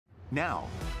Now,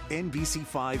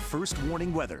 NBC5 First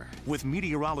Warning Weather with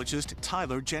meteorologist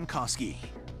Tyler Jankowski.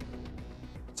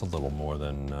 It's a little more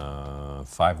than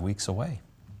 5 weeks away.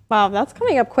 Wow, that's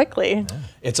coming up quickly.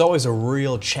 It's always a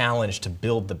real challenge to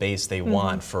build the base they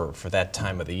want for that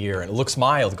time of the year. And it looks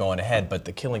mild going ahead, but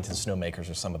the Killington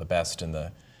snowmakers are some of the best in the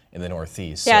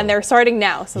Northeast. Yeah, and they're starting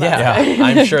now. So that's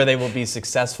I'm sure they will be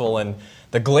successful. And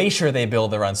the glacier they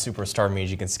build there on Superstar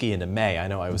means you can ski into May. I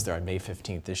know I was there on May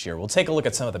 15th this year. We'll take a look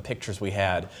at some of the pictures we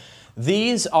had.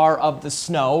 These are of the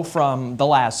snow from the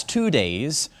last 2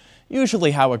 days.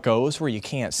 Usually how it goes, where you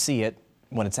can't see it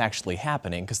when it's actually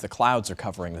happening because the clouds are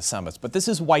covering the summits. But this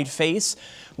is Whiteface,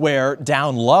 where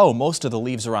down low most of the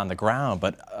leaves are on the ground,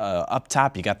 but up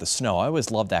top you got the snow. I always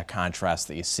love that contrast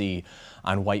that you see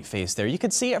on Whiteface there. You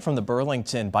can see it from the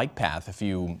Burlington bike path if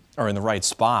you are in the right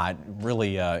spot.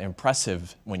 Really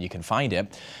impressive when you can find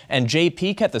it. And Jay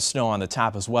Peak had the snow on the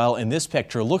top as well. In this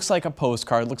picture, looks like a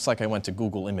postcard, looks like I went to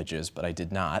Google Images, but I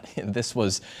did not. And this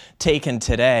was taken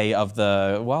today of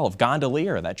of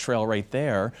Gondolier, that trail right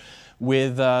there,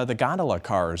 with the gondola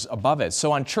cars above it.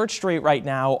 So on Church Street right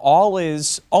now, all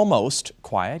is almost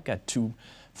quiet. Got two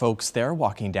folks there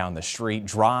walking down the street,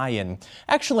 dry and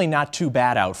actually not too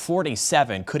bad out.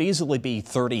 47, could easily be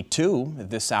 32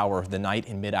 this hour of the night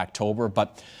in mid-October,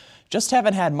 but just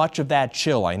haven't had much of that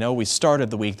chill. I know we started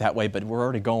the week that way, but we're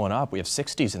already going up. We have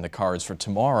 60s in the cards for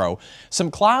tomorrow. Some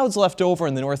clouds left over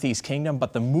in the Northeast Kingdom,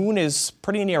 but the moon is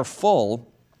pretty near full.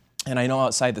 And I know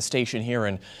outside the station here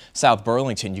in South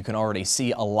Burlington, you can already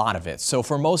see a lot of it. So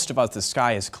for most of us, the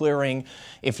sky is clearing.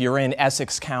 If you're in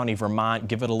Essex County, Vermont,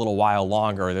 give it a little while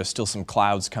longer. There's still some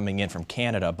clouds coming in from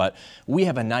Canada, but we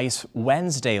have a nice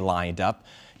Wednesday lined up.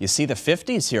 You see the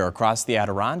 50s here across the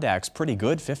Adirondacks, pretty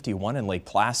good. 51 in Lake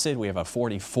Placid. We have a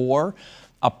 44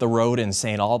 up the road in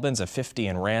St. Albans, a 50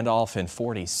 in Randolph, and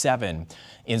 47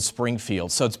 in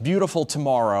Springfield. So it's beautiful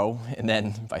tomorrow, and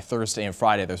then by Thursday and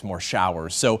Friday there's more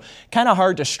showers. So kind of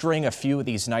hard to string a few of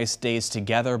these nice days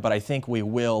together, but I think we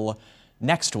will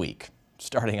next week,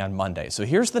 starting on Monday. So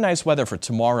here's the nice weather for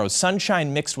tomorrow.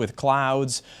 Sunshine mixed with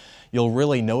clouds. You'll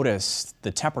really notice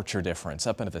the temperature difference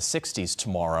up into the 60s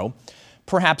tomorrow.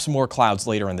 Perhaps more clouds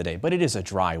later in the day, but it is a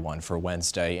dry one for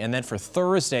Wednesday. And then for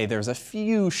Thursday, there's a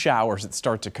few showers that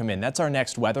start to come in. That's our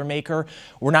next weather maker.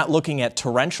 We're not looking at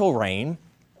torrential rain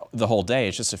the whole day.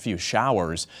 It's just a few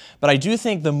showers. But I do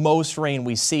think the most rain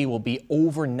we see will be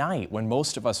overnight when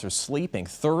most of us are sleeping.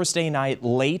 Thursday night,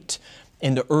 late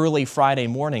into early Friday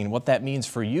morning. And what that means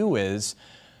for you is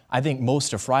I think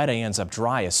most of Friday ends up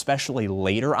dry, especially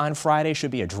later on Friday.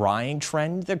 Should be a drying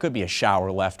trend. There could be a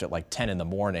shower left at like 10 in the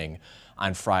morning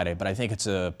on Friday, but I think it's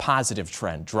a positive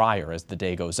trend, drier as the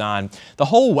day goes on. The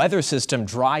whole weather system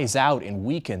dries out and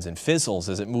weakens and fizzles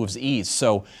as it moves east.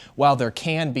 So while there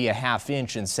can be a ½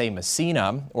 inch in, say,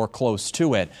 Messina or close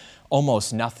to it,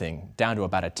 almost nothing, down to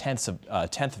about a tenth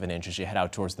of an inch as you head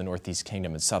out towards the Northeast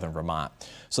Kingdom and southern Vermont.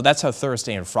 So that's how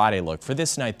Thursday and Friday look. For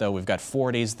this night, though, we've got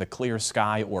 40s, the clear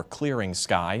sky or clearing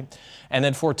sky. And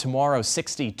then for tomorrow,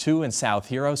 62 in South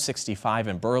Hero, 65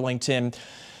 in Burlington.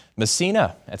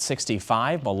 Messina at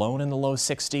 65, Malone in the low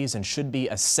 60s, and should be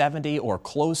a 70 or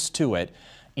close to it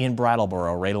in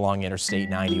Brattleboro, right along Interstate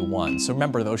 91. So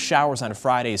remember, those showers on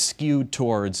Friday skewed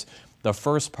towards the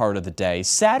first part of the day.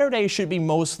 Saturday should be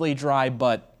mostly dry,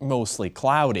 but mostly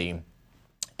cloudy.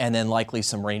 And then likely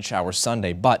some rain showers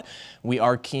Sunday. But we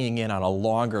are keying in on a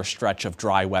longer stretch of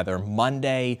dry weather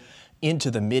Monday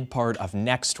into the mid part of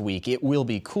next week. It will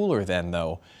be cooler then,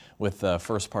 though, with the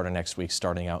first part of next week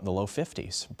starting out in the low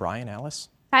 50s. Brian, Alice?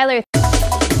 Tyler.